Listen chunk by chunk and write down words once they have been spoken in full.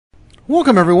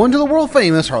Welcome everyone to the world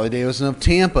famous Harley Davidson of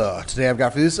Tampa. Today I've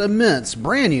got for you this immense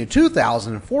brand new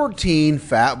 2014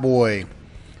 FatBoy.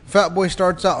 FatBoy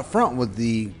starts out front with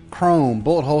the chrome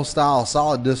bullet hole style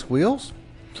solid disc wheels.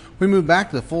 We move back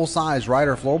to the full size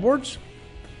rider floorboards.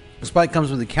 This bike comes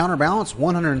with a counterbalance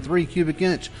 103 cubic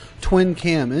inch twin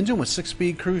cam engine with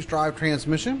 6-speed cruise drive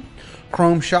transmission,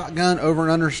 chrome shotgun over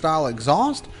and under style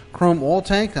exhaust, chrome oil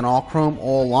tank, and all chrome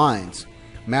oil lines.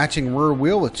 Matching rear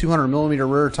wheel with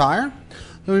 200mm rear tire.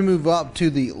 Then we move up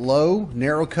to the low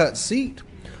narrow cut seat,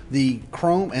 the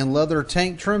chrome and leather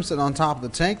tank trim sitting on top of the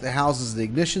tank that houses the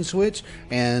ignition switch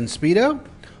and speedo,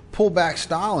 pullback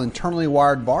style internally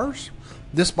wired bars.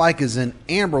 This bike is in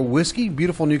amber whiskey,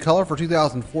 beautiful new color for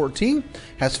 2014,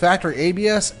 has factory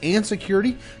ABS and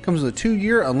security, comes with a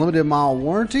 2-year unlimited mile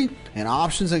warranty, and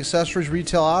options and accessories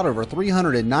retail out over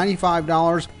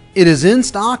 $395. It is in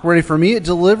stock, ready for me at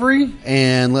delivery,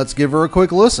 and let's give her a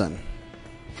quick listen.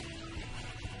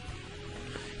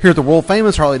 Here at the world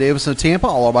famous Harley Davidson of Tampa,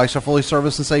 all our bikes are fully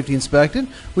serviced and safety inspected.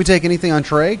 We take anything on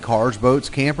trade: cars, boats,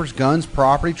 campers, guns,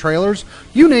 property, trailers,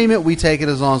 you name it, we take it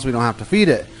as long as we don't have to feed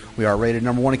it. We are rated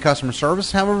 #1 in customer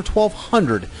service, have over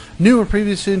 1,200 new and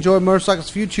previously enjoyed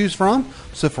motorcycles for you to choose from.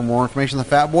 So for more information on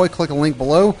the FatBoy, click the link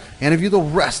below and view the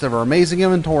rest of our amazing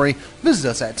inventory. Visit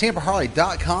us at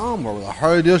TampaHarley.com, where we're the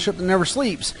Harley dealership that never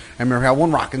sleeps. And remember, have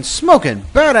one rockin', smoking,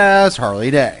 badass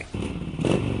Harley day.